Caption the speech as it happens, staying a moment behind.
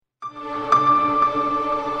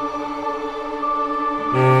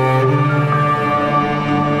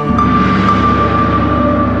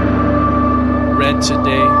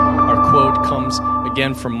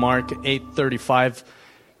again from Mark 8:35.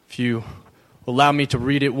 If you allow me to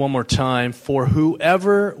read it one more time. For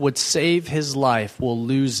whoever would save his life will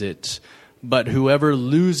lose it, but whoever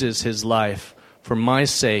loses his life for my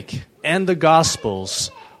sake and the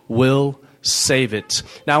gospel's will save it.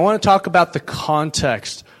 Now I want to talk about the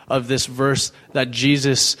context of this verse that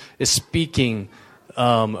Jesus is speaking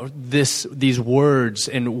these words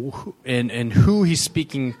and who he's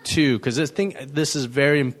speaking to, because I think this is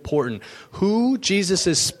very important. Who Jesus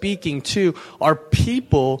is speaking to are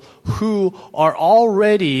people who are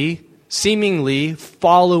already seemingly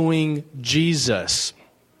following Jesus,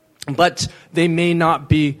 but they may not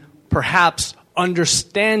be perhaps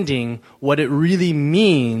understanding what it really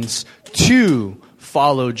means to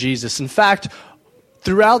follow Jesus. In fact,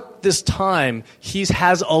 throughout this time, he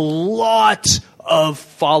has a lot of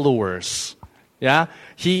followers. Yeah?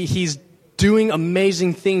 He's doing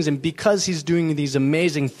amazing things, and because he's doing these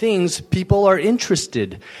amazing things, people are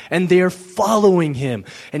interested, and they are following him.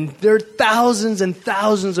 And there are thousands and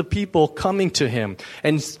thousands of people coming to him,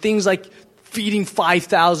 and things like feeding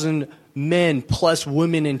 5,000 men plus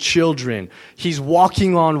women and children. He's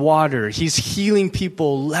walking on water. He's healing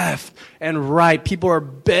people left and right. People are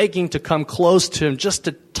begging to come close to him, just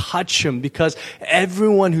to touch him, because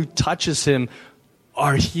everyone who touches him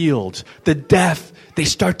are healed. The deaf, they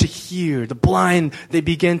start to hear. The blind, they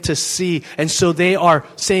begin to see. And so they are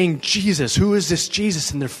saying, Jesus, who is this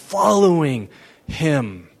Jesus? And they're following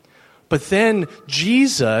him. But then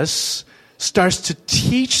Jesus starts to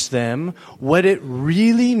teach them what it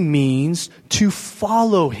really means to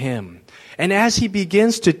follow him. And as he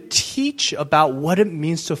begins to teach about what it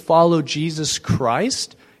means to follow Jesus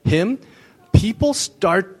Christ, him, people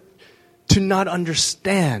start to not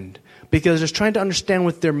understand, because they're trying to understand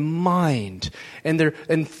with their mind,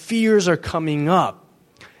 and fears are coming up.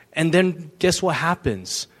 And then guess what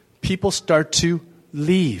happens? People start to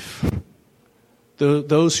leave.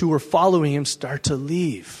 Those who were following him start to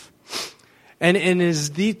leave. And it is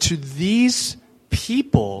to these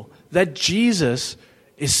people that Jesus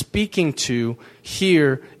is speaking to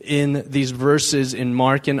here in these verses in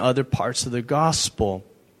Mark and other parts of the gospel.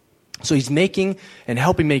 So he's making and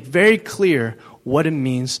helping make very clear what it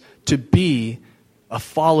means to be a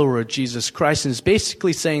follower of Jesus Christ. And he's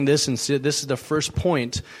basically saying this, and this is the first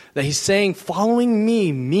point, that he's saying following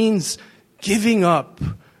me means giving up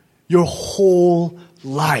your whole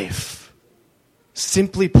life.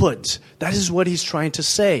 Simply put, that is what he's trying to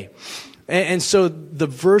say. And so the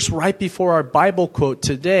verse right before our Bible quote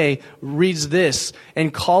today reads this: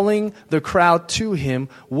 and calling the crowd to him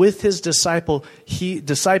with his disciples,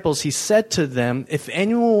 he said to them, if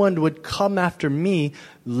anyone would come after me,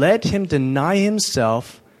 let him deny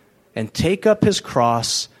himself and take up his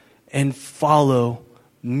cross and follow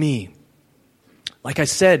me. Like I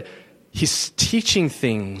said, he's teaching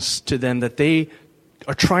things to them that they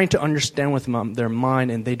are trying to understand with their mind,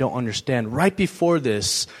 and they don't understand. Right before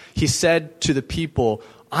this, he said to the people,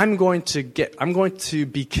 I'm going to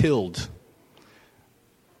be killed,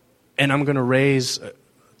 and I'm going to raise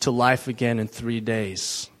to life again in 3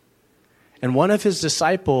 days. And one of his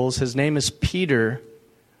disciples, his name is Peter,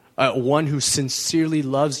 one who sincerely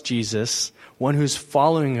loves Jesus, one who's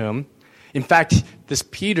following him. In fact, this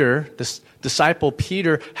disciple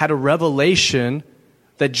Peter, had a revelation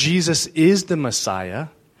that Jesus is the Messiah,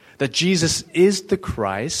 that Jesus is the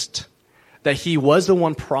Christ, that he was the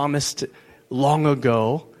one promised long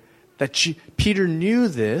ago, that Peter knew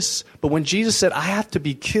this. But when Jesus said, I have to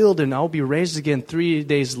be killed and I'll be raised again 3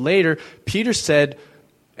 days later, Peter said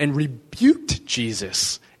and rebuked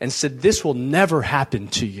Jesus and said, this will never happen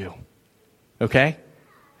to you. Okay?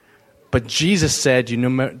 But Jesus said, do you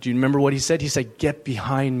remember what he said? He said, get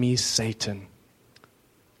behind me, Satan.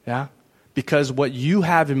 Yeah? Because what you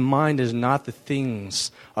have in mind is not the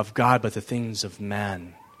things of God, but the things of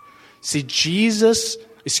man. See,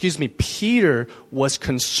 Peter was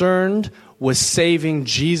concerned with saving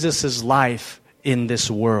Jesus' life in this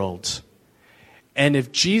world. And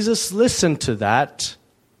if Jesus listened to that,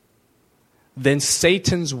 then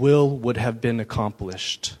Satan's will would have been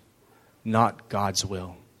accomplished, not God's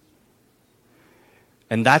will.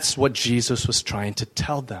 And that's what Jesus was trying to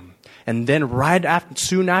tell them. And then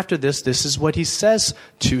soon after this is what he says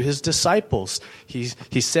to his disciples. He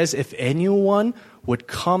says, if anyone would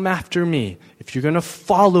come after me, if you're going to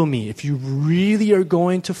follow me, if you really are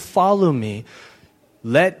going to follow me,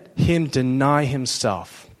 let him deny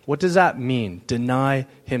himself. What does that mean, deny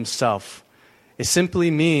himself? It simply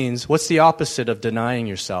means, what's the opposite of denying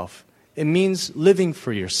yourself? It means living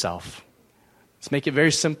for yourself. Let's make it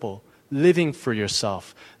very simple. Living for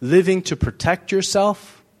yourself. Living to protect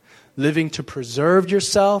yourself. Living to preserve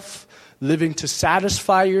yourself, living to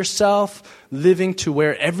satisfy yourself, living to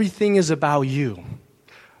where everything is about you.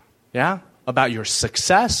 Yeah? About your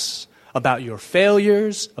success, about your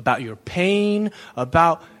failures, about your pain,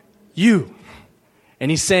 about you. And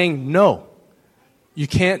he's saying, no, you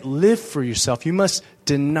can't live for yourself. You must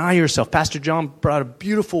deny yourself. Pastor John brought a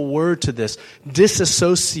beautiful word to this.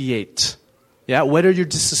 Disassociate. Yeah, what are you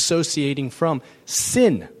disassociating from?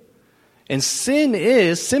 Sin. And sin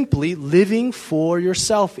is simply living for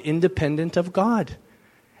yourself, independent of God.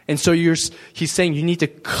 And so he's saying you need to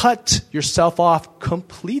cut yourself off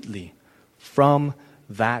completely from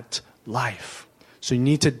that life. So you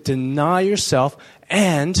need to deny yourself,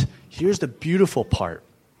 and here's the beautiful part.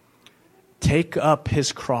 Take up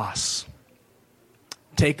his cross.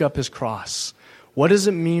 Take up his cross. What does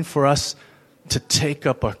it mean for us to take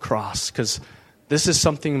up a cross? Because this is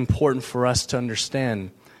something important for us to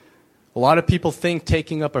understand. A lot of people think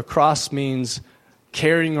taking up a cross means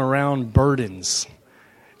carrying around burdens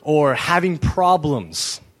or having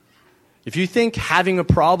problems. If you think having a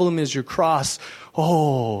problem is your cross,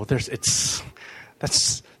 there's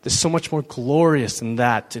so much more glorious than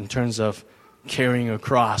that in terms of carrying a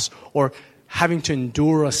cross or having to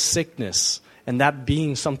endure a sickness and that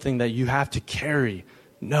being something that you have to carry.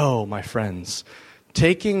 No, my friends.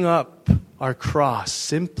 Taking up our cross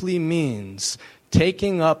simply means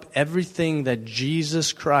taking up everything that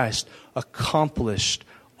Jesus Christ accomplished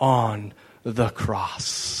on the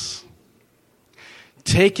cross.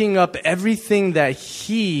 Taking up everything that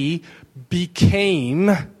he became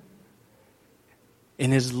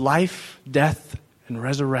in his life, death, and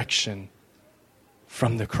resurrection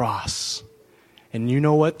from the cross. And you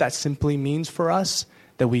know what that simply means for us?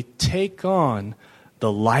 That we take on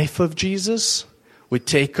the life of Jesus, we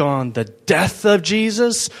take on the death of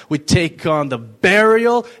Jesus, we take on the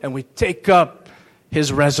burial, and we take up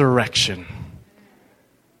his resurrection.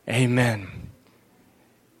 Amen.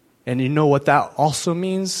 And you know what that also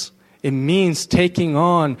means? It means taking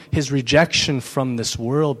on his rejection from this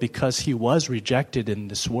world because he was rejected in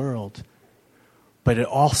this world. But it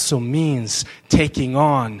also means taking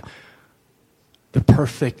on the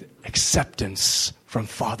perfect acceptance from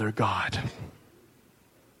Father God.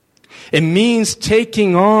 It means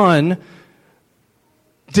taking on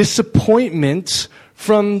disappointment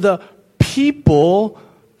from the people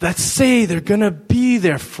that say they're going to be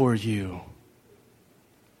there for you.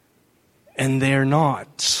 And they're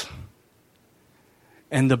not.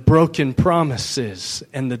 And the broken promises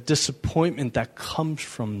and the disappointment that comes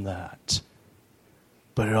from that.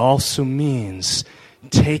 But it also means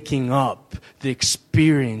taking up the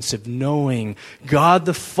experience of knowing God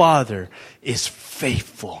the Father is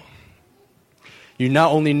faithful. You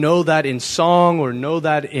not only know that in song or know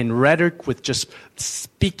that in rhetoric with just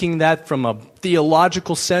speaking that from a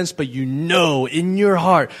theological sense, but you know in your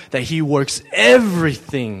heart that he works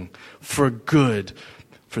everything for good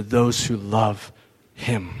for those who love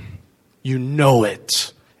him. You know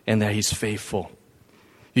it, and that he's faithful.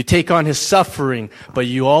 You take on his suffering, but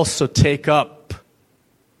you also take up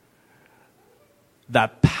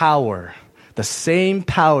that power, the same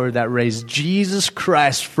power that raised Jesus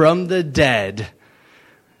Christ from the dead,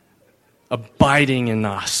 abiding in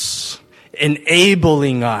us,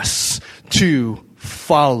 enabling us to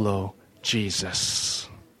follow Jesus.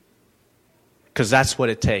 Because that's what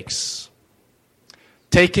it takes.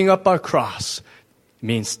 Taking up our cross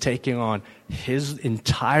means taking on his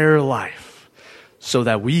entire life so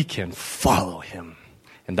that we can follow him.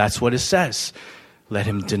 And that's what it says. Let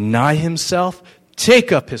him deny himself,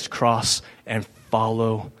 take up his cross, and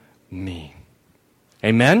follow me.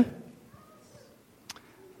 Amen?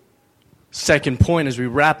 Second point as we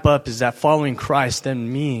wrap up is that following Christ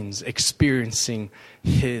then means experiencing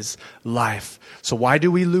his life. So why do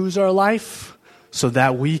we lose our life? So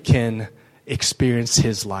that we can experience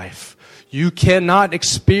his life. You cannot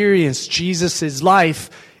experience Jesus' life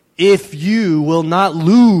if you will not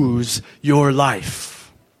lose your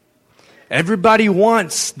life. Everybody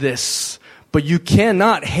wants this, but you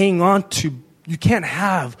cannot you can't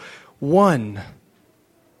have one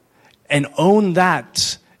and own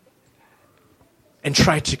that and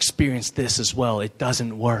try to experience this as well. It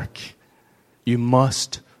doesn't work. You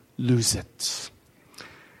must lose it.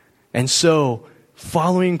 And so,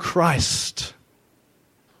 following Christ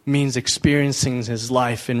means experiencing his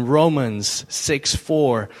life. In Romans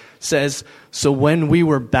 6:4 says, so when we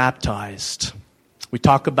were baptized, we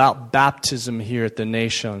talk about baptism here at the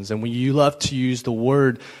Nations, and when you love to use the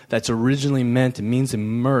word that's originally meant, it means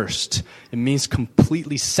immersed. It means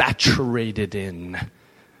completely saturated in.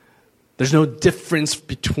 There's no difference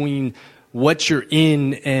between what you're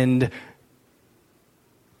in and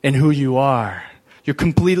who you are. You're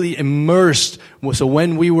completely immersed. So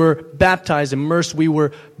when we were baptized, immersed, we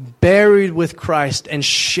were buried with Christ and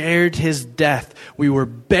shared his death. We were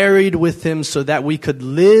buried with him so that we could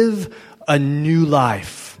live a new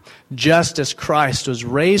life, just as Christ was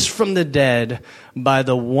raised from the dead by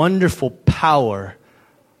the wonderful power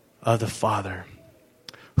of the Father.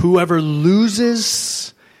 Whoever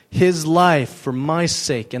loses his life for my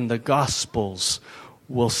sake and the gospel's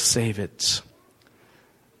will save it.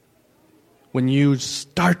 When you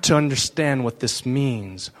start to understand what this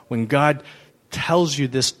means, when God tells you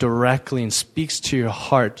this directly and speaks to your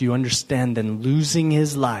heart, you understand then losing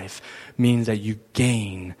his life means that you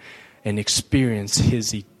gain and experience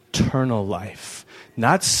his eternal life.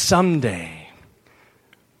 Not someday,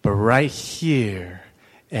 but right here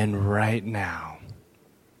and right now.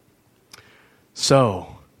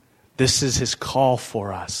 So, this is his call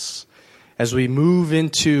for us. As we move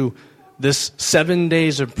into this 7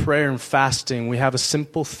 days of prayer and fasting, we have a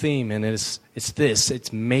simple theme, and it's this.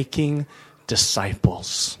 It's making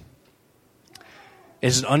disciples.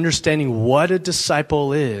 It's understanding what a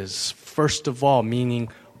disciple is, first of all, meaning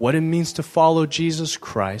what it means to follow Jesus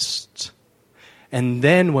Christ. And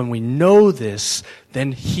then when we know this,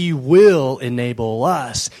 then he will enable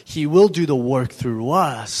us. He will do the work through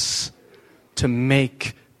us to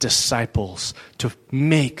make disciples, to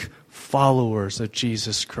make followers of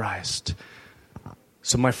Jesus Christ.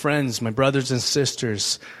 So my friends, my brothers and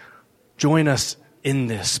sisters, join us in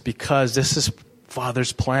this, because this is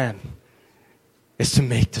Father's plan, is to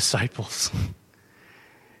make disciples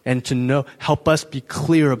and to help us be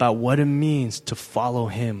clear about what it means to follow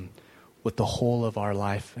him with the whole of our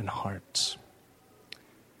life and hearts.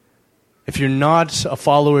 If you're not a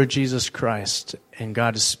follower of Jesus Christ and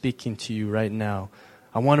God is speaking to you right now,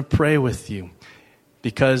 I want to pray with you.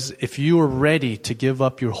 Because if you are ready to give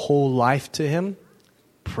up your whole life to him,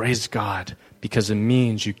 praise God, because it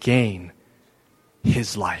means you gain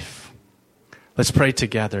his life. Let's pray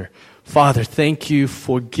together. Father, thank you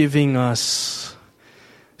for giving us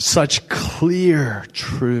such clear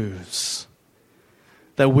truths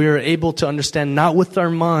that we're able to understand, not with our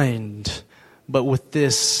mind, but with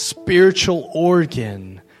this spiritual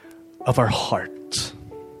organ of our heart.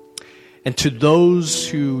 And to those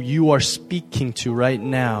who you are speaking to right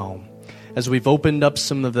now, as we've opened up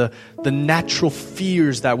some of the natural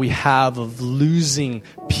fears that we have of losing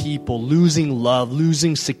people, losing love,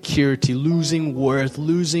 losing security, losing worth,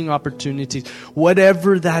 losing opportunities,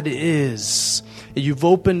 whatever that is, you've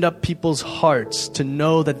opened up people's hearts to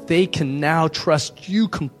know that they can now trust you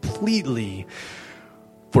completely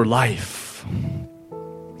for life.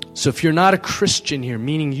 So if you're not a Christian here,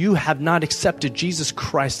 meaning you have not accepted Jesus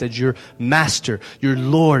Christ as your master, your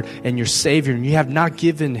Lord, and your Savior, and you have not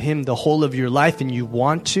given him the whole of your life and you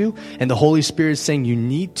want to, and the Holy Spirit is saying you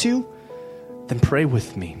need to, then pray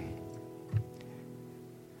with me.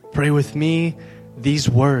 Pray with me these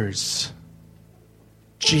words.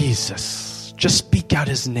 Jesus. Just speak out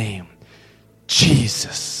his name.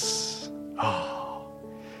 Jesus. Oh,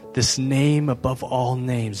 this name above all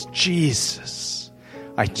names. Jesus.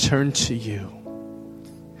 I turn to you.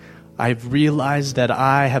 I've realized that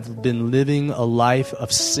I have been living a life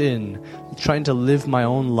of sin, trying to live my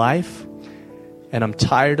own life, and I'm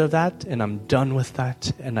tired of that, and I'm done with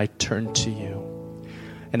that, and I turn to you.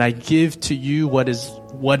 And I give to you what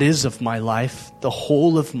is of my life, the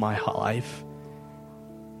whole of my life,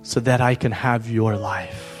 so that I can have your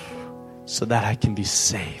life, so that I can be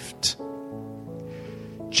saved.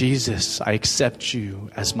 Jesus, I accept you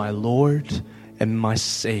as my Lord and my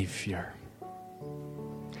Savior.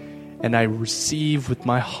 And I receive with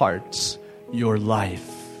my heart your life.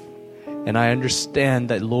 And I understand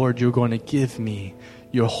that, Lord, you're going to give me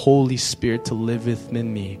your Holy Spirit to live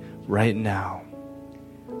within me right now.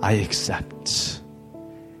 I accept.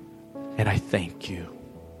 And I thank you.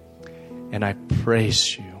 And I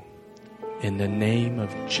praise you in the name of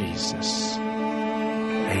Jesus.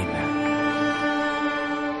 Amen.